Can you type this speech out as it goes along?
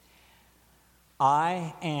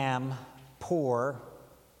I am poor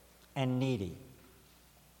and needy.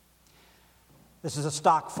 This is a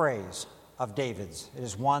stock phrase of David's. It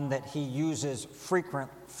is one that he uses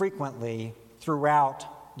frequently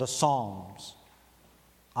throughout the Psalms.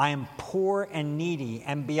 I am poor and needy,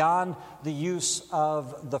 and beyond the use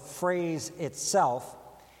of the phrase itself,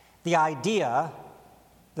 the idea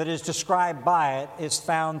that is described by it is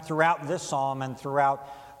found throughout this psalm and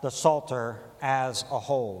throughout the Psalter as a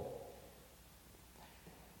whole.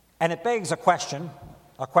 And it begs a question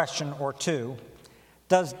or two.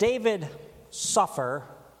 Does David suffer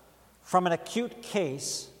from an acute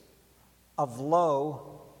case of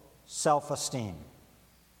low self-esteem?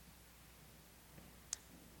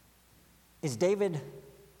 Is David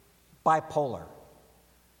bipolar?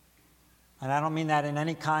 And I don't mean that in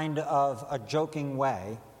any kind of a joking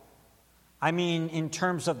way. I mean in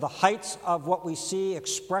terms of the heights of what we see,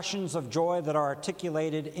 expressions of joy that are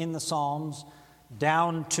articulated in the Psalms,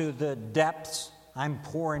 down to the depths, I'm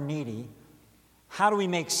poor and needy. How do we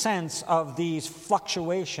make sense of these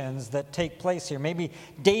fluctuations that take place here? Maybe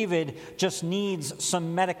David just needs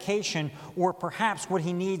some medication, or perhaps what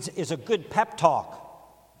he needs is a good pep talk.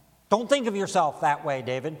 Don't think of yourself that way,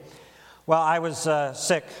 David. Well, I was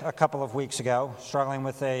sick a couple of weeks ago, struggling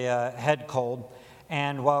with a head cold.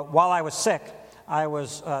 And while I was sick, I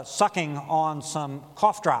was sucking on some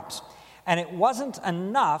cough drops. And it wasn't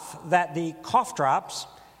enough that the cough drops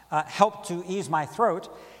helped to ease my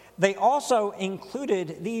throat. They also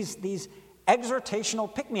included these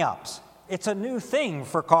exhortational pick-me-ups. It's a new thing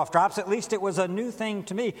for cough drops. At least it was a new thing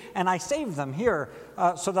to me. And I saved them here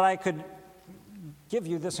so that I could give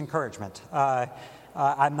you this encouragement.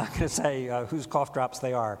 I'm not going to say whose cough drops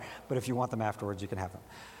they are, but if you want them afterwards, you can have them.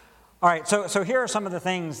 All right, so here are some of the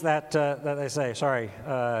things that they say.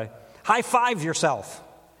 High five yourself.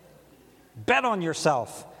 Bet on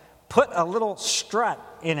yourself. Put a little strut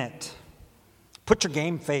in it. Put your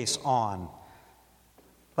game face on.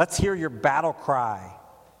 Let's hear your battle cry.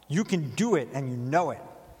 You can do it, and you know it.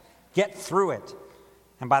 Get through it.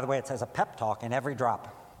 And by the way, it says a pep talk in every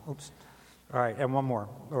drop. Oops. All right, and one more,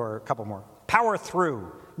 or a couple more. Power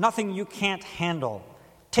through. Nothing you can't handle.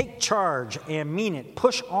 Take charge and mean it.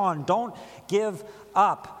 Push on. Don't give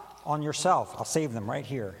up on yourself. I'll save them right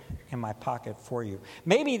here in my pocket for you.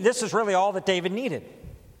 Maybe this is really all that David needed.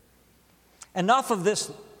 Enough of this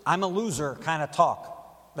I'm a loser kind of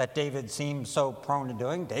talk that David seems so prone to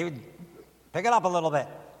doing. David, pick it up a little bit.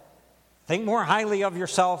 Think more highly of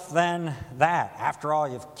yourself than that. After all,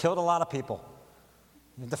 you've killed a lot of people.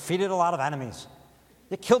 You've defeated a lot of enemies.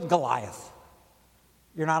 You killed Goliath.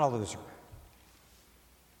 You're not a loser.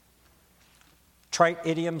 Trite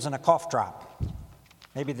idioms and a cough drop.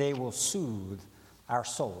 Maybe they will soothe our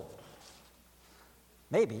soul.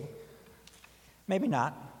 Maybe. Maybe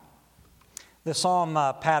not. The psalm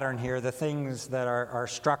pattern here, the things that are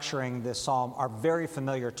structuring this psalm are very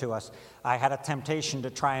familiar to us. I had a temptation to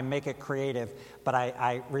try and make it creative, but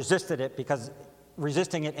I resisted it because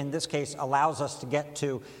resisting it in this case allows us to get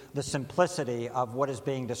to the simplicity of what is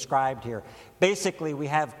being described here. Basically, we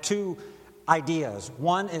have two ideas.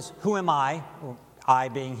 One is, who am I? I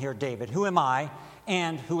being here David. Who am I?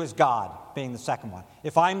 And who is God being the second one.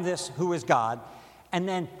 If I'm this, who is God? And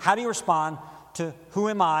then how do you respond to who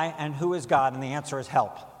am I and who is God? And the answer is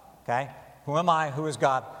help. Okay? Who am I? Who is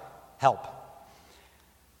God? Help.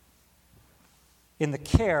 In the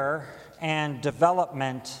care and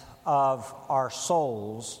development of our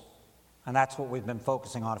souls, and that's what we've been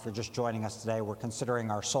focusing on. If you're just joining us today, we're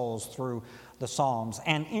considering our souls through the Psalms.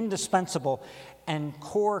 An indispensable and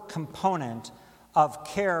core component of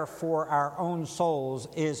care for our own souls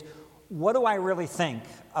is, what do I really think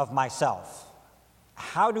of myself?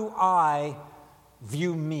 How do I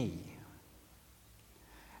view me?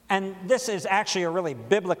 And this is actually a really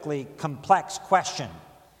biblically complex question.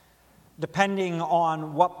 Depending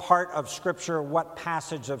on what part of Scripture, what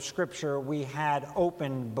passage of Scripture we had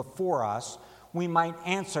open before us, we might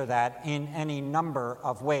answer that in any number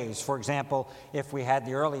of ways. For example, if we had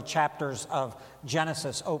the early chapters of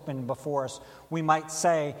Genesis open before us, we might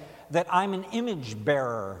say that I'm an image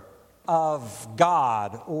bearer of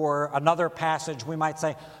God. Or another passage, we might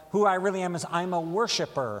say, who I really am is I'm a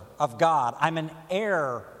worshiper of God. I'm an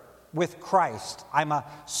heir with Christ. I'm a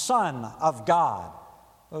son of God.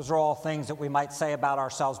 Those are all things that we might say about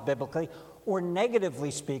ourselves biblically. Or negatively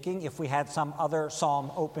speaking, if we had some other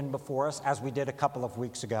psalm open before us, as we did a couple of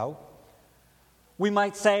weeks ago, we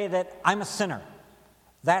might say that I'm a sinner.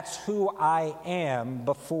 That's who I am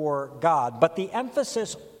before God. But the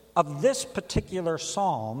emphasis of this particular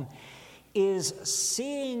psalm is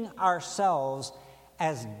seeing ourselves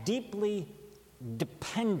as deeply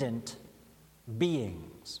dependent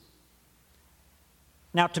beings.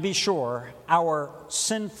 Now, to be sure, our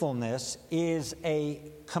sinfulness is a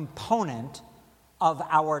component of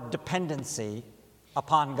our dependency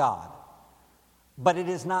upon God, but it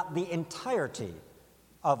is not the entirety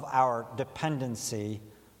of our dependency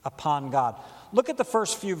upon God. Look at the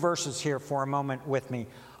first few verses here for a moment with me.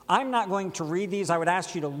 I'm not going to read these. I would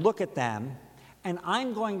ask you to look at them, and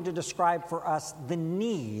I'm going to describe for us the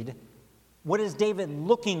need. What is David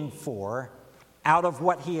looking for out of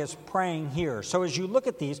what he is praying here? So as you look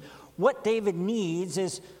at these, what David needs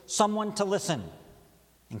is someone to listen.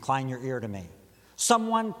 Incline your ear to me.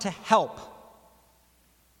 Someone to help.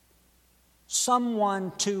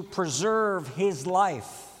 Someone to preserve his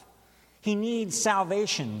life. He needs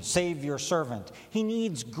salvation, save your servant. He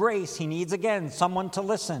needs grace. He needs, again, someone to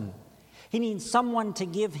listen. He needs someone to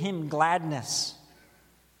give him gladness.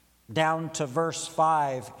 Down to verse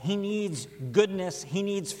 5, he needs goodness, he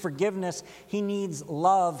needs forgiveness, he needs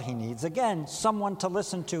love, he needs, again, someone to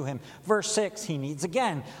listen to him. Verse 6, he needs,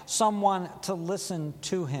 again, someone to listen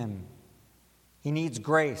to him. He needs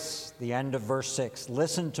grace, the end of verse 6.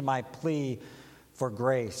 Listen to my plea for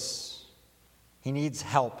grace. He needs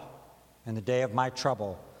help. In the day of my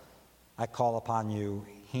trouble, I call upon you.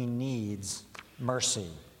 He needs mercy.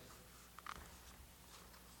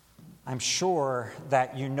 I'm sure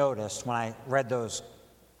that you noticed when I read those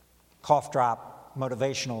cough drop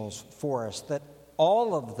motivationals for us that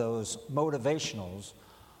all of those motivationals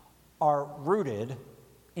are rooted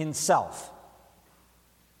in self.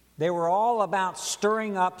 They were all about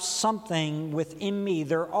stirring up something within me.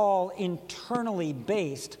 They're all internally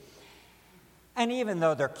based. And even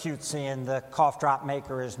though they're cutesy, and the cough drop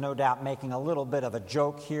maker is no doubt making a little bit of a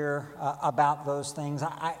joke here about those things,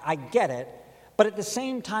 I get it. But at the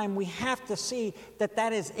same time, we have to see that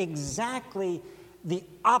that is exactly the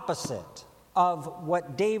opposite of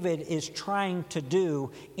what David is trying to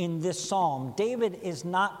do in this psalm. David is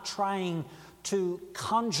not trying to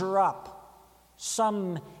conjure up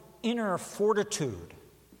some inner fortitude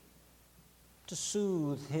to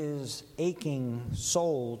soothe his aching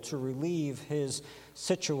soul, to relieve his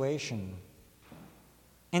situation.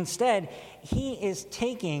 Instead, he is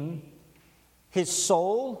taking his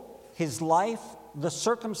soul, his life, the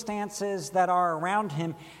circumstances that are around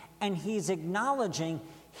him, and he's acknowledging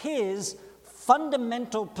his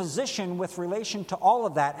fundamental position with relation to all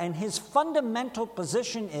of that. And his fundamental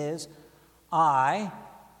position is, I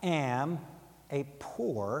am a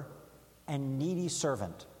poor and needy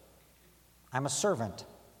servant. I'm a servant.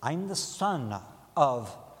 I'm the son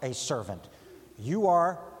of a servant. You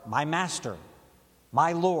are my master,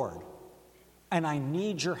 my Lord, and I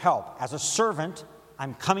need your help. As a servant,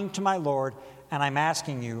 I'm coming to my Lord, and I'm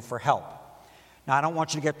asking you for help. Now, I don't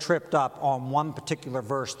want you to get tripped up on one particular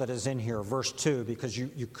verse that is in here, verse 2, because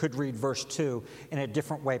you could read verse 2 in a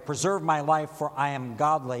different way. Preserve my life, for I am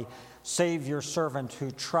godly. Save your servant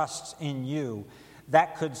who trusts in you.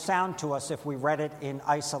 That could sound to us, if we read it in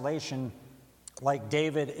isolation, like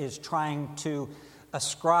David is trying to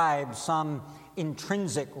ascribe some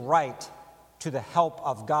intrinsic right to the help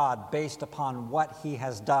of God based upon what he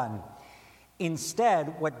has done.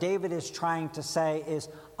 Instead, what David is trying to say is,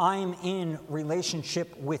 I'm in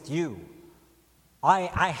relationship with you.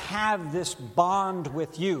 I have this bond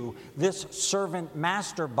with you, this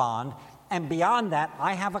servant-master bond, and beyond that,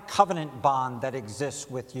 I have a covenant bond that exists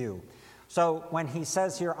with you. So when he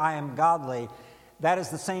says here, I am godly, that is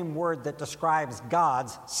the same word that describes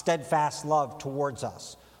God's steadfast love towards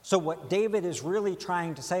us. So what David is really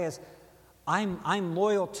trying to say is, I'm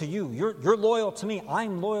loyal to you. You're loyal to me.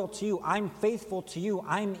 I'm loyal to you. I'm faithful to you.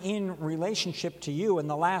 I'm in relationship to you. And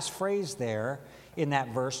the last phrase there in that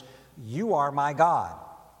verse, you are my God.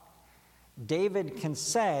 David can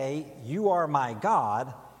say, you are my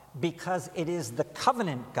God, because it is the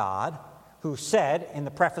covenant God who said in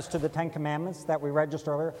the preface to the Ten Commandments that we read just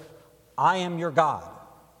earlier, I am your God.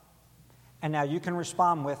 And now you can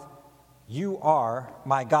respond with, you are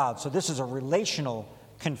my God. So this is a relational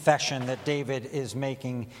confession that David is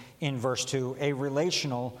making in verse 2, a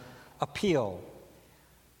relational appeal.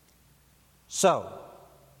 So,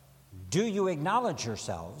 do you acknowledge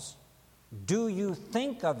yourselves? Do you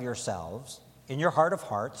think of yourselves in your heart of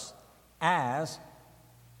hearts as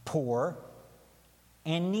poor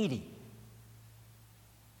and needy?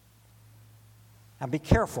 Now be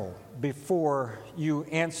careful before you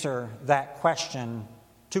answer that question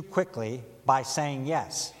too quickly by saying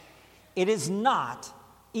yes. It is not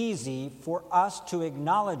easy for us to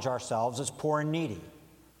acknowledge ourselves as poor and needy.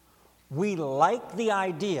 We like the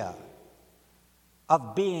idea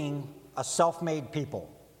of being a self-made people.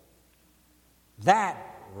 That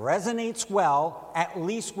resonates well, at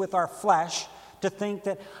least with our flesh, to think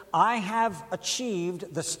that I have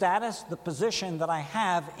achieved the status, the position that I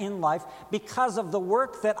have in life because of the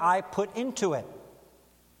work that I put into it.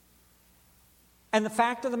 And the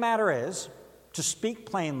fact of the matter is, to speak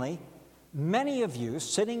plainly, many of you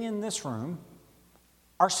sitting in this room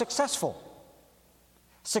are successful.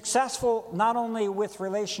 Successful not only with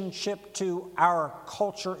relationship to our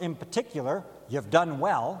culture in particular, you've done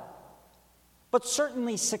well, but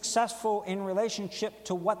certainly successful in relationship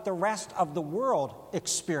to what the rest of the world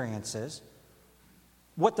experiences,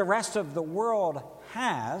 what the rest of the world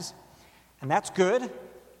has, and that's good.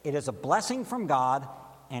 It is a blessing from God,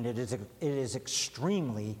 and it is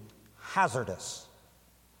extremely hazardous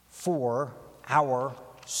for our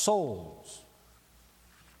souls.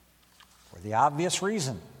 For the obvious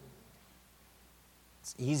reason.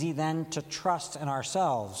 It's easy then to trust in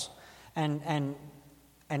ourselves and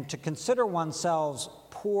to consider oneself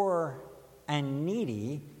poor and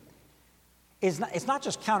needy it's not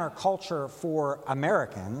just counterculture for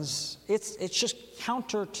Americans, it's just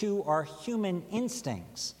counter to our human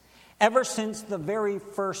instincts. Ever since the very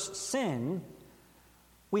first sin,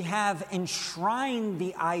 we have enshrined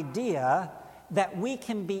the idea that we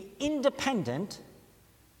can be independent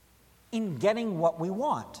in getting what we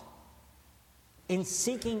want, in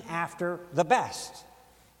seeking after the best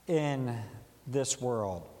in this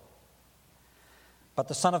world. But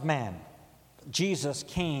the Son of Man, Jesus,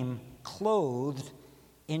 came clothed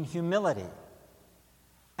in humility.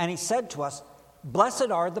 And he said to us, "Blessed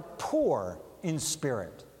are the poor in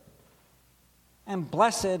spirit, and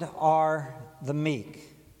blessed are the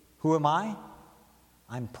meek." Who am I?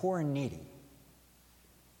 I'm poor and needy.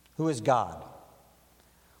 Who is God?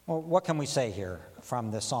 Well, what can we say here from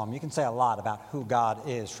this psalm? You can say a lot about who God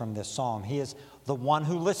is from this psalm. He is the one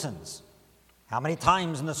who listens. How many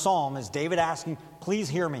times in the psalm is David asking, "Please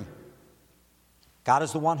hear me"? God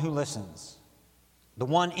is the one who listens, the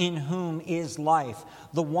one in whom is life,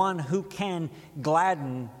 the one who can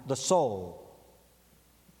gladden the soul.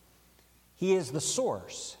 He is the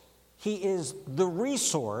source. He is the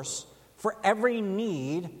resource for every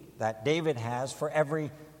need that David has, for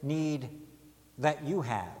every need that you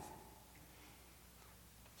have.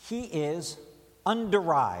 He is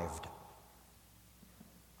underived,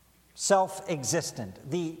 self-existent,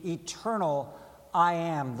 the eternal I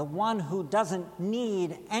am, the one who doesn't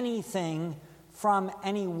need anything from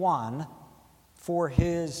anyone for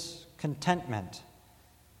his contentment.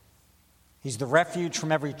 He's the refuge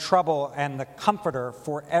from every trouble and the comforter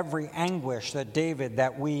for every anguish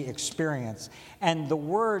that we experience. And the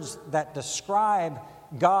words that describe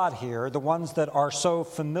God here, the ones that are so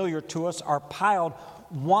familiar to us, are piled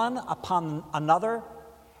one upon another,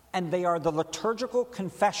 and they are the liturgical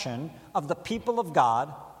confession of the people of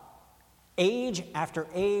God, age after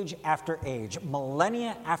age after age,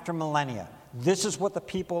 millennia after millennia. This is what the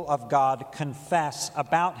people of God confess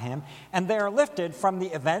about him, and they are lifted from the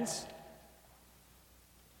events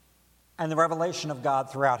and the revelation of God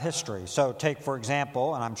throughout history. So take, for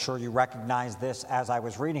example, and I'm sure you recognize this as I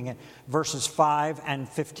was reading it, verses 5 and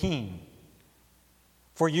 15.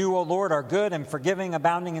 "For you, O Lord, are good and forgiving,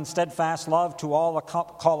 abounding in steadfast love to all that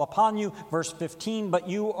call upon you." Verse 15, "But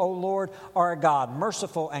you, O Lord, are a God,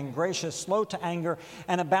 merciful and gracious, slow to anger,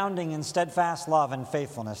 and abounding in steadfast love and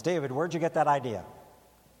faithfulness." David, where'd you get that idea?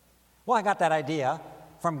 Well, I got that idea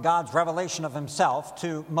from God's revelation of himself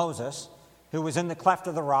to Moses, who was in the cleft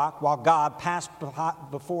of the rock while God passed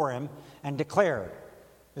before him and declared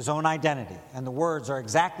his own identity. And the words are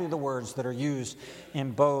exactly the words that are used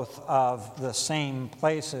in both of the same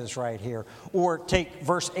places right here. Or take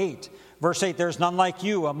verse 8. Verse 8, "There's none like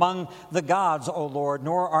you among the gods, O Lord,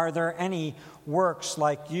 nor are there any works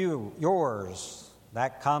like yours."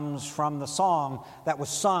 That comes from the song that was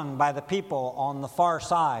sung by the people on the far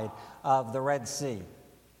side of the Red Sea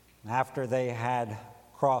after they had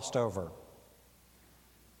crossed over.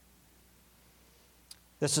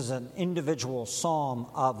 This is an individual psalm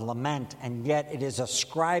of lament, and yet it is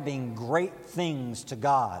ascribing great things to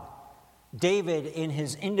God. David, in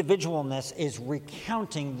his individualness, is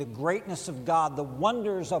recounting the greatness of God, the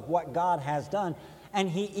wonders of what God has done,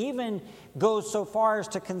 and he even goes so far as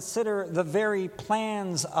to consider the very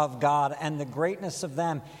plans of God and the greatness of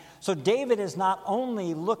them. So David is not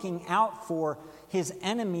only looking out for his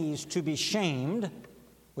enemies to be shamed,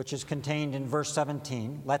 which is contained in verse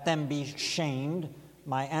 17, "Let them be shamed,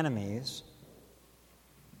 my enemies,"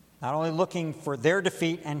 not only looking for their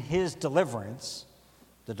defeat and his deliverance,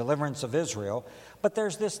 the deliverance of Israel, but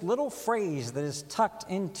there's this little phrase that is tucked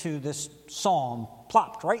into this psalm,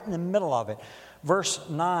 plopped right in the middle of it. Verse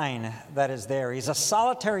 9 that is there. "He's a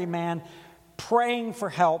solitary man praying for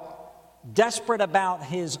help desperate about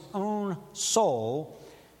his own soul.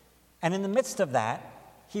 And in the midst of that,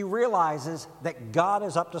 he realizes that God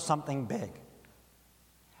is up to something big.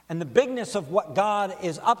 And the bigness of what God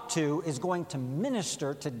is up to is going to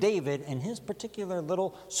minister to David in his particular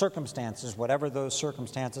little circumstances, whatever those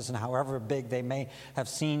circumstances and however big they may have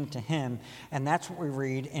seemed to him. And that's what we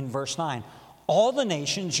read in verse 9. All the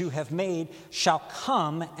nations you have made shall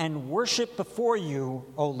come and worship before you,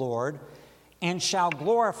 O Lord, and shall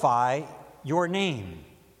glorify your name.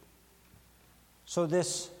 So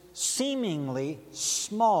this seemingly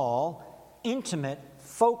small, intimate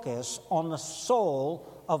focus on the soul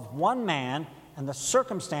of one man and the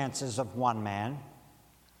circumstances of one man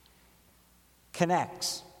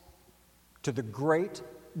connects to the great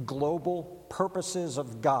global purposes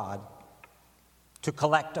of God to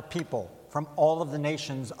collect a people from all of the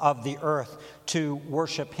nations of the earth to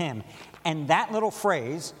worship him. And that little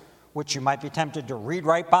phrase, which you might be tempted to read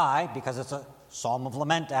right by because it's a psalm of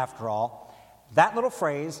lament after all, that little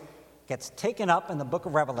phrase gets taken up in the book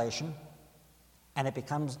of Revelation and it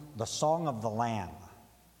becomes the song of the Lamb.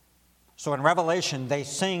 So in Revelation, they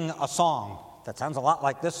sing a song that sounds a lot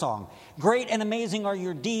like this song. Great and amazing are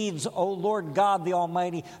your deeds, O Lord God the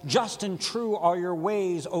Almighty. Just and true are your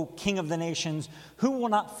ways, O King of the nations. Who will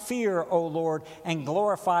not fear, O Lord, and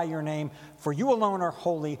glorify your name? For you alone are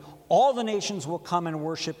holy. All the nations will come and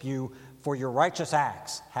worship you, for your righteous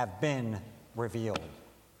acts have been revealed.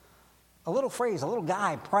 A little phrase, a little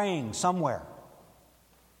guy praying somewhere.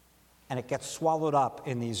 And it gets swallowed up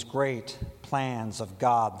in these great plans of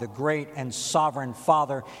God. The great and sovereign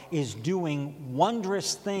Father is doing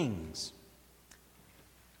wondrous things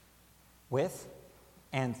with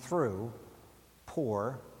and through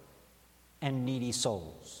poor and needy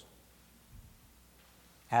souls.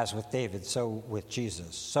 As with David, so with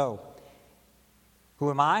Jesus. So, who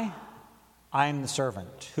am I? I am the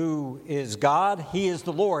servant. Who is God? He is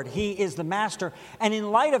the Lord. He is the master. And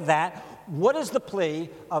in light of that, what is the plea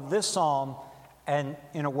of this psalm? And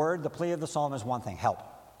in a word, the plea of the psalm is one thing: help.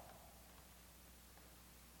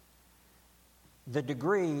 The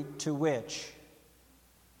degree to which,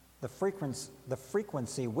 the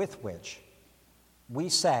frequency with which we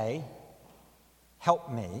say,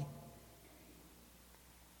 help me,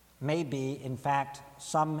 may be, in fact,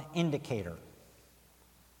 some indicator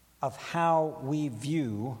of how we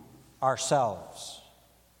view ourselves.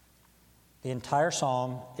 The entire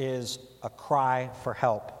psalm is a cry for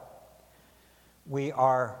help. We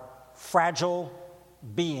are fragile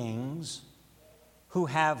beings who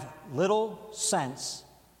have little sense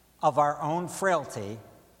of our own frailty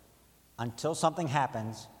until something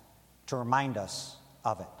happens to remind us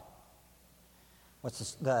of it.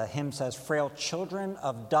 The hymn says, frail children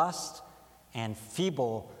of dust and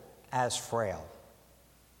feeble as frail.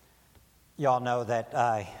 You all know that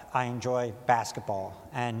I enjoy basketball,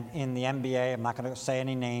 and in the NBA, I'm not going to say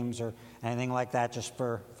any names or anything like that, just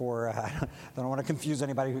for I don't want to confuse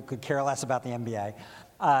anybody who could care less about the NBA.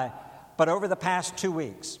 But over the past 2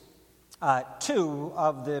 weeks, two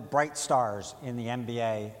of the bright stars in the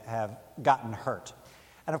NBA have gotten hurt.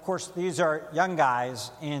 And of course, these are young guys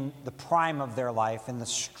in the prime of their life, in the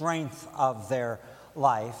strength of their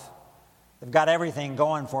life. They've got everything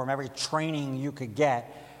going for them, every training you could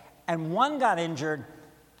get. And one got injured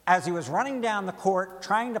as he was running down the court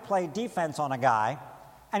trying to play defense on a guy,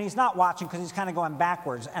 and he's not watching because he's kind of going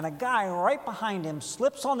backwards, and a guy right behind him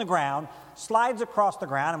slips on the ground, slides across the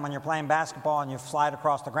ground, and when you're playing basketball and you slide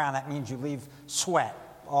across the ground, that means you leave sweat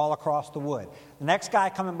all across the wood. The next guy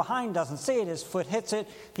coming behind doesn't see it, his foot hits it,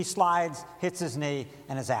 he slides, hits his knee,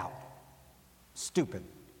 and is out. Stupid.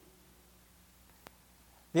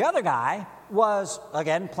 The other guy was,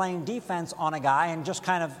 again, playing defense on a guy and just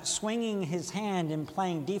kind of swinging his hand in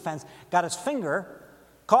playing defense, got his finger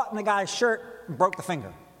caught in the guy's shirt and broke the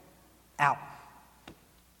finger. Out.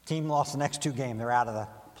 Team lost the next two games. They're out of the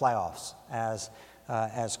playoffs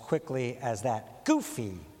as quickly as that.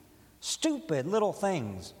 Goofy, stupid little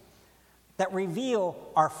things that reveal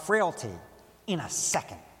our frailty in a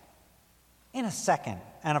second. In a second.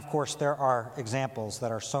 And of course, there are examples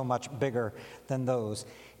that are so much bigger than those.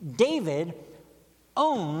 David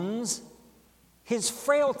owns his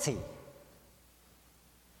frailty,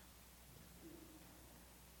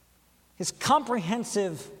 his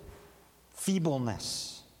comprehensive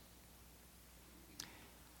feebleness.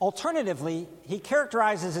 Alternatively, he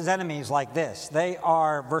characterizes his enemies like this. They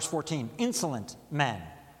are, verse 14, insolent men,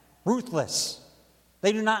 ruthless.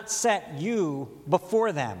 They do not set you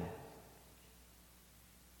before them.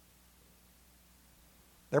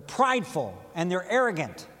 They're prideful and they're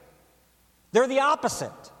arrogant. They're the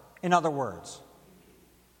opposite, in other words.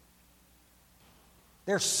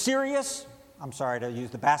 They're serious, I'm sorry to use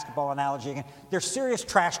the basketball analogy again, they're serious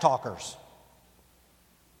trash talkers.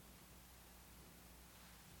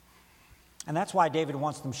 And that's why David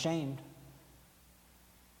wants them shamed.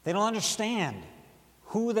 They don't understand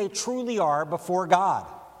who they truly are before God.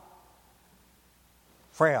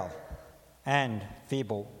 Frail and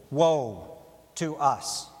feeble. Woe to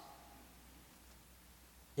us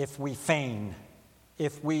if we feign,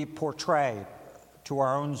 if we portray to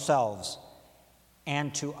our own selves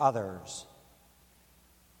and to others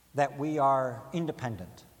that we are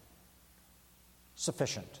independent,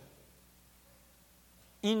 sufficient,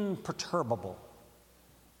 imperturbable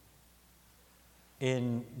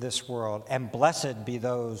in this world. And blessed be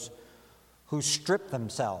those who strip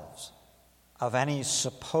themselves of any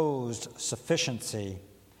supposed sufficiency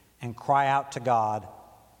and cry out to God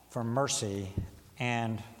for mercy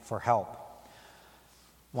and for help.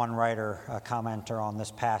 One writer, a commenter on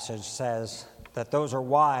this passage, says that those are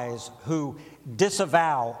wise who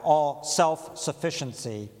disavow all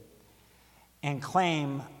self-sufficiency and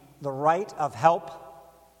claim the right of help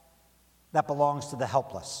that belongs to the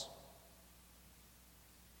helpless.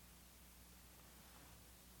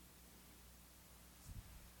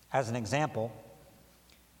 As an example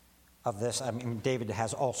of this, I mean, David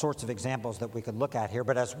has all sorts of examples that we could look at here,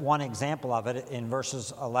 but as one example of it, in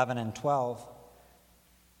verses 11 and 12,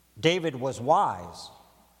 David was wise,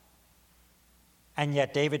 and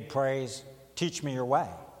yet David prays, "Teach me your way."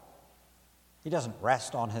 He doesn't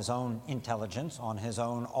rest on his own intelligence, on his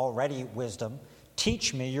own already wisdom.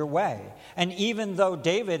 Teach me your way. And even though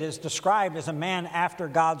David is described as a man after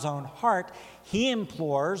God's own heart, he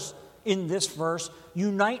implores in this verse,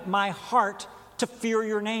 unite my heart to fear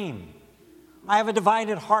your name. I have a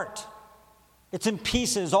divided heart. It's in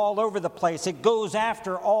pieces all over the place. It goes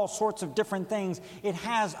after all sorts of different things. It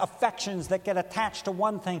has affections that get attached to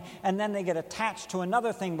one thing, and then they get attached to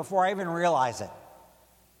another thing before I even realize it.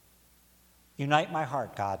 Unite my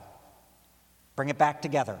heart, God. Bring it back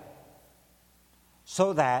together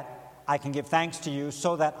so that I can give thanks to you,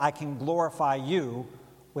 so that I can glorify you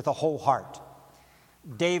with a whole heart.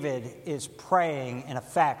 David is praying, in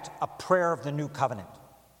effect, a prayer of the new covenant.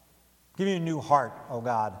 Give me a new heart, O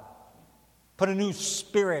God. Put a new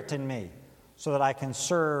spirit in me so that I can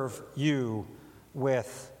serve you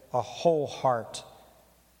with a whole heart,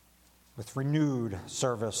 with renewed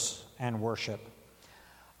service and worship.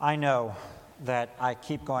 I know that I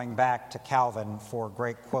keep going back to Calvin for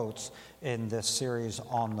great quotes in this series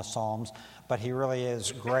on the Psalms, but he really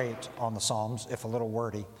is great on the Psalms, if a little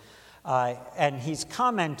wordy. And he's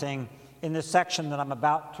commenting in this section that I'm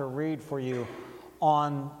about to read for you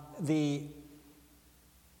on the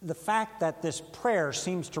fact that this prayer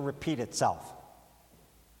seems to repeat itself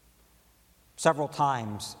several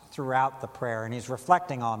times throughout the prayer, and he's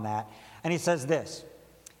reflecting on that. And he says this: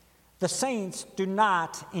 the saints do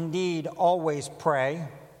not indeed always pray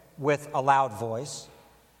with a loud voice,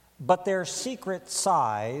 but their secret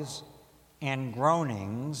sighs and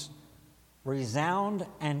groanings resound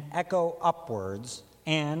and echo upwards,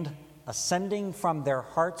 and, ascending from their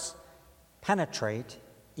hearts, penetrate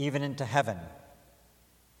even into heaven.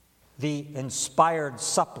 The inspired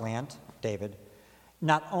suppliant, David,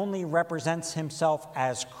 not only represents himself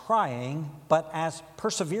as crying, but as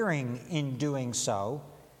persevering in doing so,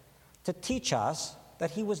 to teach us that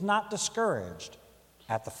he was not discouraged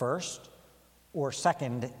at the first or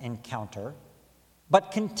second encounter,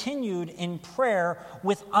 but continued in prayer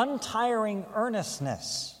with untiring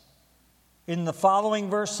earnestness. In the following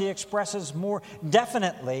verse, he expresses more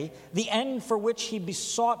definitely the end for which he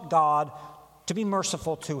besought God to be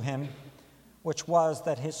merciful to him, which was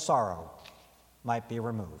that his sorrow might be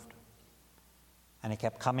removed. And he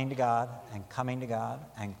kept coming to God and coming to God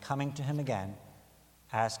and coming to him again,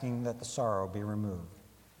 asking that the sorrow be removed.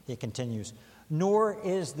 He continues, nor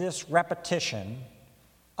is this repetition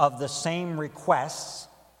of the same requests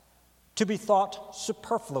to be thought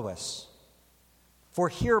superfluous, for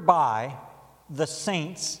hereby the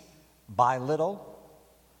saints, by little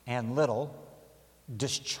and little,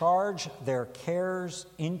 discharge their cares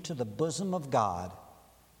into the bosom of God,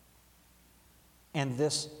 and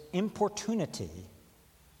this importunity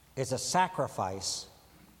is a sacrifice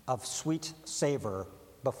of sweet savor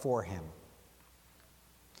before him.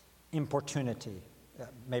 Importunity,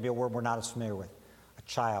 maybe a word we're not as familiar with. A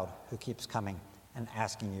child who keeps coming and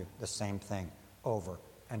asking you the same thing over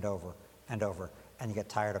and over and over, and you get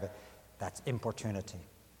tired of it. That's importunity.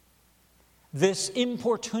 This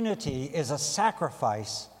importunity is a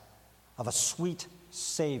sacrifice of a sweet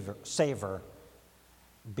savor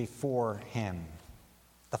before him.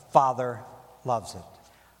 The Father loves it.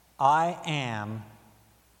 I am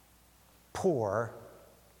poor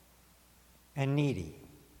and needy.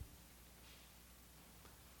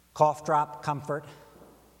 Cough drop comfort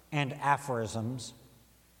and aphorisms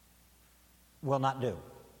will not do.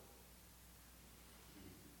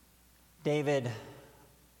 David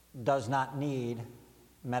does not need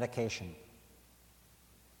medication.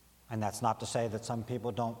 And that's not to say that some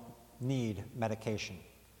people don't need medication.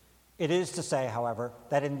 It is to say, however,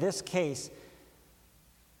 that in this case,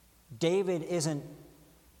 David isn't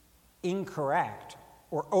incorrect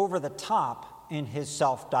or over the top in his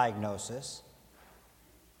self-diagnosis.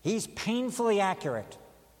 He's painfully accurate.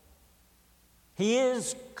 He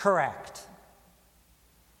is correct.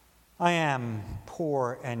 I am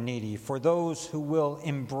poor and needy. For those who will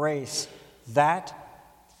embrace that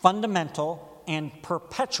fundamental and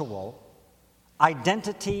perpetual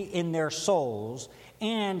identity in their souls,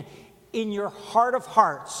 and in your heart of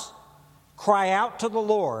hearts cry out to the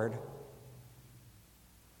Lord,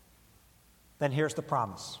 then here's the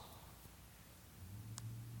promise.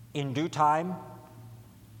 In due time,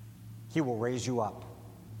 He will raise you up,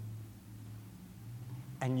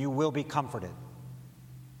 and you will be comforted.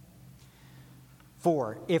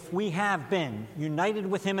 For if we have been united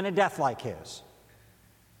with Him in a death like His,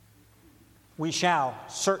 we shall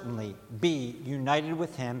certainly be united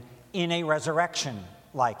with Him in a resurrection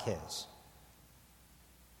like His.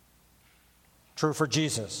 True for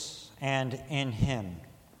Jesus, and in Him,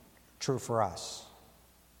 true for us.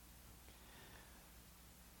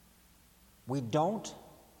 We don't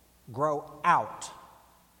grow out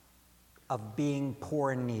of being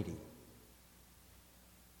poor and needy.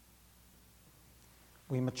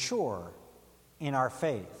 We mature in our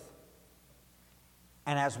faith.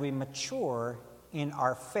 And as we mature in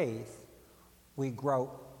our faith, we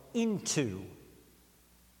grow into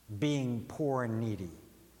being poor and needy.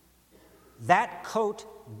 That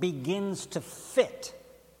coat begins to fit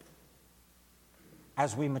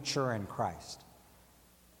as we mature in Christ.